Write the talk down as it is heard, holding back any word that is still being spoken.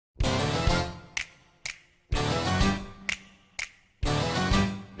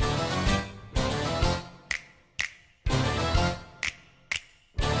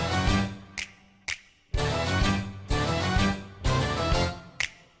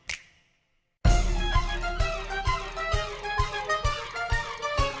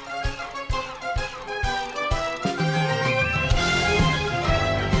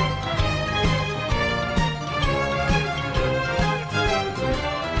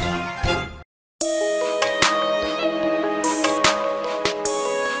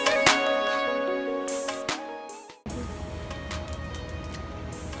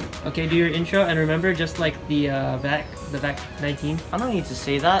Okay, do your intro and remember, just like the back 19. I don't need to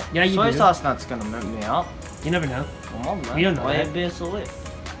say that. Yeah, you Soy do. sauce nut's gonna mess me up. You never know. Come on, man. We don't know Why that. it be so lit?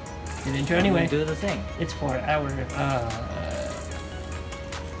 Do the intro anyway. Do the thing. It's for our What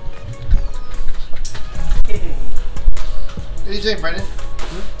are you doing, Brendan?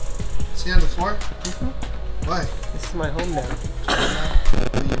 Sitting on the floor? Why? This is my home now.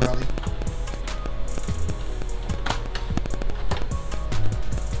 What are you, Raleigh?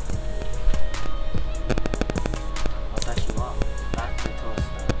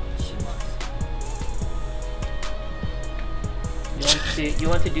 You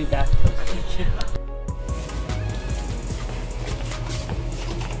want to do back toast?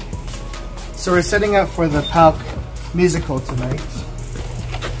 So we're setting up for the PALC Musical tonight.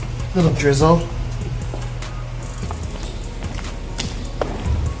 Little drizzle.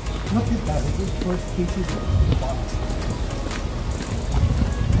 Look at that. This is first pieces of the box.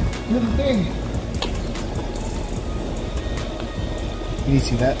 Look at the thing. Can you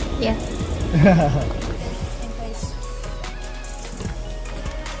see that? Yeah.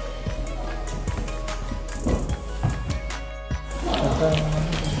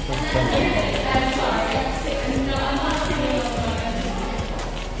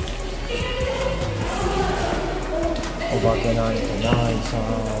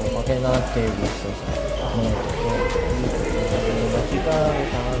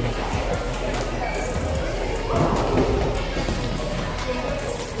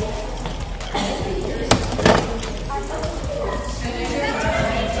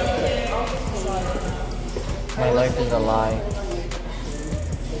 My life is a lie.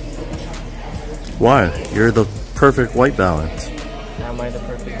 Why? You're the perfect white balance. Am I the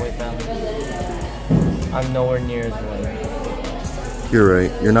perfect white balance? I'm nowhere near as white. You're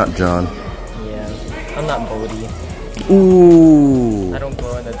right. You're not John. Yeah. I'm not Bodhi. Ooh. I don't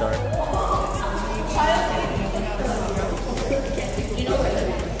glow in the dark.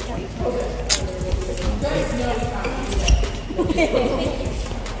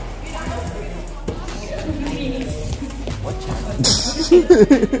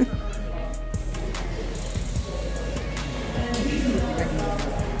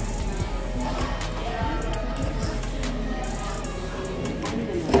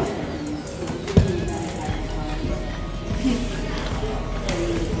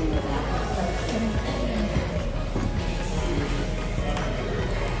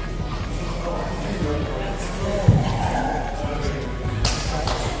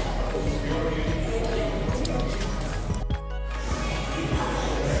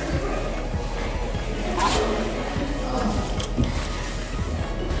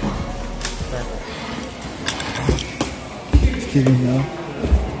 Excuse me, no.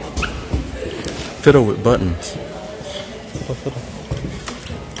 Fiddle with buttons. Fiddle.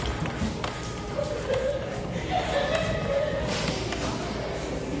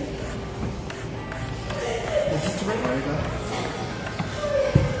 Is this the right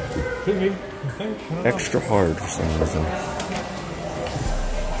way? Extra hard for some reason.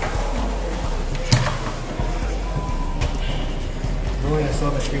 Oh, I still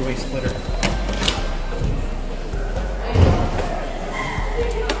have a three-way splitter.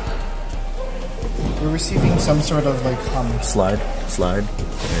 We're receiving some sort of like Slide.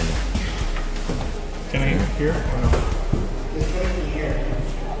 Can I hear? Or no?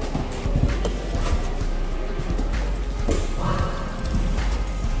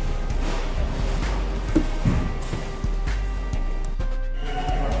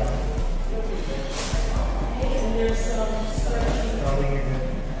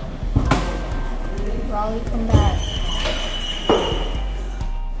 Raleigh, come back.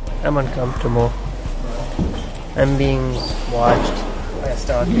 I'm uncomfortable. I'm being watched by a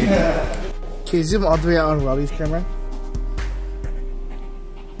stalker. Can you zoom all the way out on Raleigh's camera?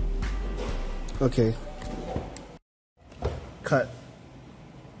 Okay. Cut.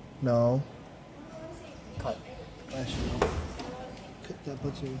 No. Cut. Actually, no. Cut that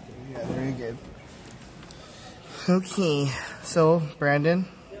puts you right there. Yeah, very good. Okay, so Brandon,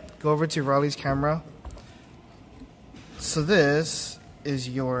 go over to Raleigh's camera. So this is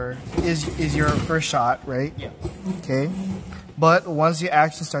your first shot, right? Yeah. Okay. But once the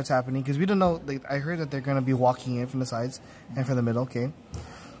action starts happening, because we don't know, like I heard that they're gonna be walking in from the sides and from the middle. Okay.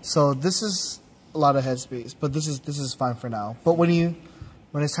 So this is a lot of headspace, but this is fine for now. But when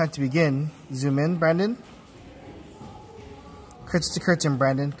it's time to begin, zoom in, Brandon. Curtain to curtain,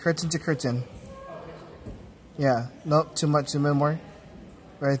 Brandon. Curtain to curtain. Yeah. Nope. Too much. Zoom in more.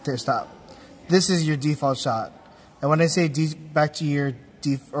 Right there. Stop. This is your default shot. And when I say back to your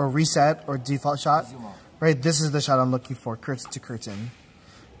reset or default shot, right, this is the shot I'm looking for, curtain to curtain.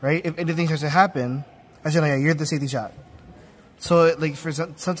 right? If anything starts to happen, actually, yeah, you're the safety shot. So, like,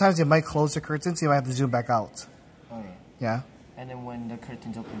 sometimes it might close the curtains, so you might have to zoom back out. Okay. Yeah? And then when the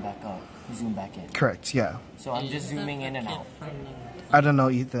curtains open back up, you zoom back in. Correct, yeah. So I'm just zooming in and out. I don't know,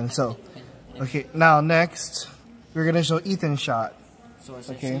 Ethan. So, okay, now next, we're going to show Ethan's shot. So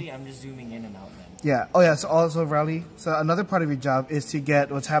essentially, I'm just zooming in and out then. Yeah. Oh, yeah, so also, Riley, so another part of your job is to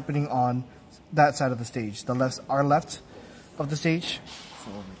get what's happening on that side of the stage, our left of the stage.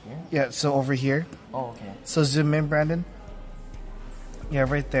 So over here? Yeah, so over here. Oh, okay. So zoom in, Brandon. Yeah,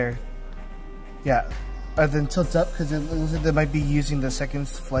 right there. Yeah. And then tilt up, because it looks like they might be using the second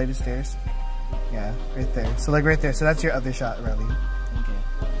flight of stairs. Yeah, right there. So like right there. So that's your other shot, Riley. Okay.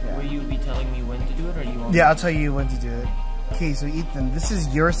 Yeah. Will you be telling me when to do it, or you want? Yeah, I'll tell you when to do it. Okay, so Ethan, this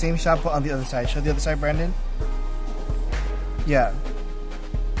is your same shot, but on the other side. Show the other side, Brandon. Yeah.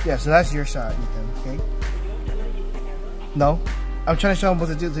 Yeah, so that's your shot, Ethan. Okay. No, I'm trying to show him what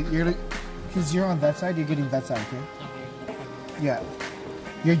to do. Like because you're on that side, you're getting that side. Okay. Yeah.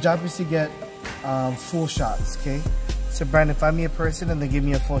 Your job is to get full shots. Okay. So Brandon, find me a person and then give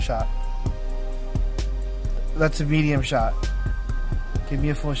me a full shot. That's a medium shot. Give me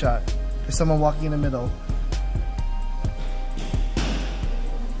a full shot. There's someone walking in the middle.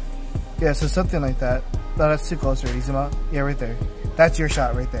 Yeah, so something like that. No, that's too close already. Zoom out. Yeah, right there. That's your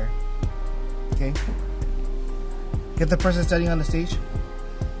shot right there. Okay. Get the person standing on the stage.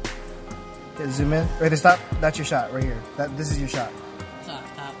 Okay, zoom in. Right there, stop. That's your shot right here. This is your shot.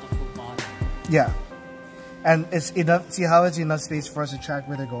 Yeah. And it's enough. See how it's enough space for us to track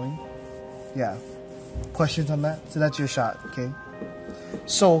where they're going? Yeah. Questions on that? So that's your shot, okay?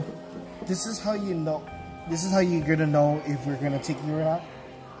 So, this is how you know. This is how you're gonna know if we're gonna take you or not,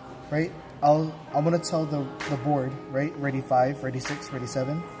 right? I'm gonna tell the board, right? Ready 5, ready 6, ready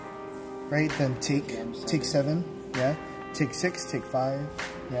 7, right? Then take 7, yeah. Take 6, take 5,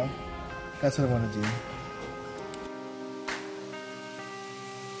 yeah. That's what I want to do.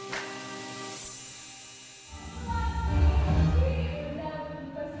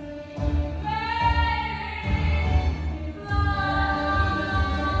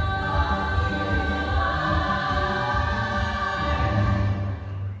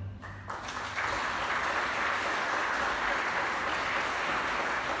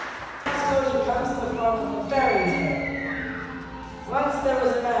 Once there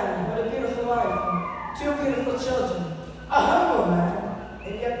was a man with a beautiful wife, 2 beautiful children, a humble man,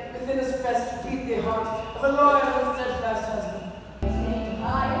 and yet within his breast beat the heart of a loyal and steadfast husband.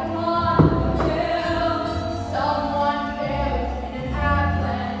 I want to kill someone buried in an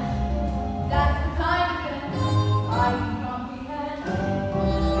avalanche. That's the kind of thing I can comprehend.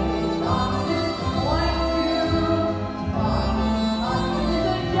 On this point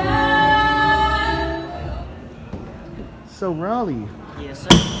again. So Raleigh. Yes, sir.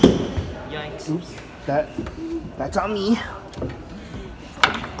 Yikes. Oops. That's on me.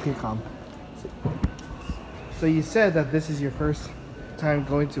 Okay, calm. So you said that this is your first time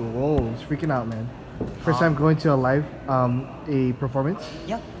going to. Whoa, it's freaking out, man. First time going to a live, a performance.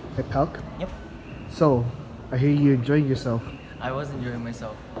 Yep. At PALC. Yep. So, I hear you enjoying yourself. I was enjoying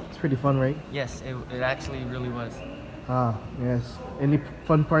myself. It's pretty fun, right? Yes, it actually really was. Ah, yes. Any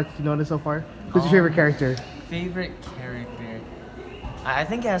fun parts you noticed so far? Who's your favorite character? Favorite character? I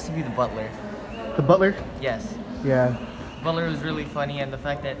think it has to be the butler. The butler? Yes. Yeah. Butler was really funny, and the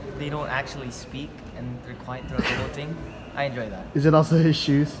fact that they don't actually speak and they're quiet throughout the whole thing, I enjoy that. Is it also his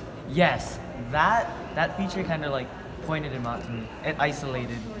shoes? Yes, that feature kind of like pointed him out to me. It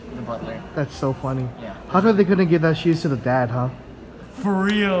isolated the butler. That's so funny. Yeah. How come they couldn't give that shoes to the dad, huh? For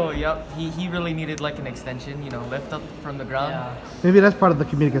real, yep. He really needed like an extension, you know, lift up from the ground. Yeah. Maybe that's part of the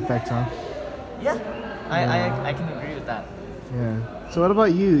comedic effect, huh? Yeah, I can agree with that. Yeah. So what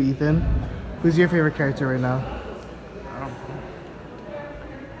about you, Ethan? Who's your favorite character right now?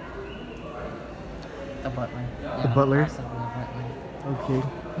 The butler. The butler? Okay.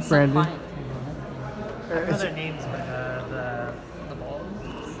 Brandon? Other names, but the bald.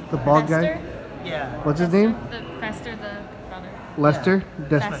 The bald guy? Fester? Yeah. What's his name? The Fester, the brother. Lester?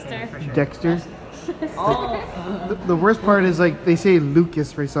 Fester. Dexter? The worst part is like they say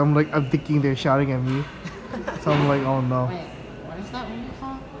Lucas, right? So I'm thinking they're shouting at me. So I'm like, oh no. Wait, what is that movie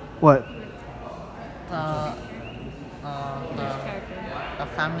called? What? The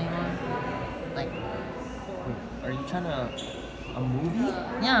family one? Like, Are you trying to a movie?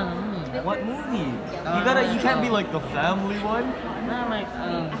 yeah, the movie. What movie? You can't be like the family one. No, like,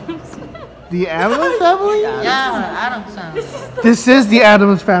 The Addams Family? yeah, Addams Family. This is the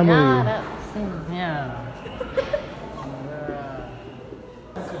Addams Family. Yeah, that thing, yeah.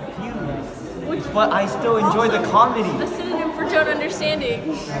 But I still enjoy the comedy. The synonym for don't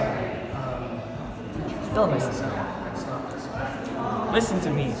understanding. Don't listen to me. Listen to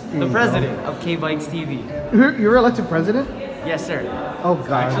me, the president of KVIKS TV. You were elected president? Yes, sir. Oh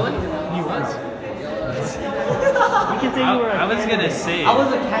God. Actually, He was. You can say you were a I was gonna say. I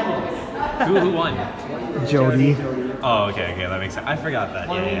was a candidate. Who won? Jody. Oh, okay, that makes sense. I forgot that.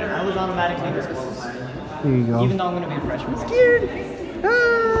 Yeah. I was automatically disclosed. Here you go. Even though I'm gonna be a freshman.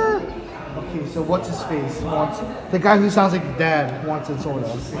 Ah! Okay, so what's his face? Wants the guy who sounds like dad wants it sort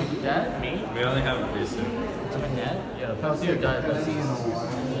of. Dad? Me? We only have a basic. Dad? Yeah. Let's see your dad. Let's see his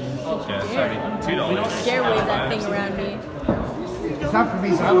Yeah, sorry. $2. Dare wave that thing around me. It's not for me,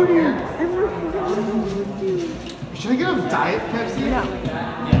 so I don't care. Should I get a diet Pepsi?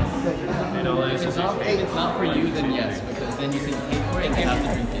 Yes. $2. If it's not for you, then yes, because then you can pay for it and you have to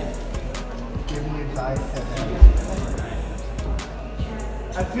drink it. Give me a diet Pepsi.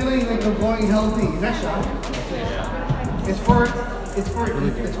 I'm feeling like I'm going healthy. Is that shot? Yeah. It's for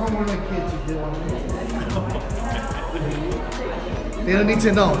one of my kids who did want to. They don't need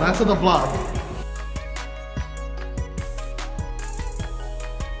to know. That's on the vlog.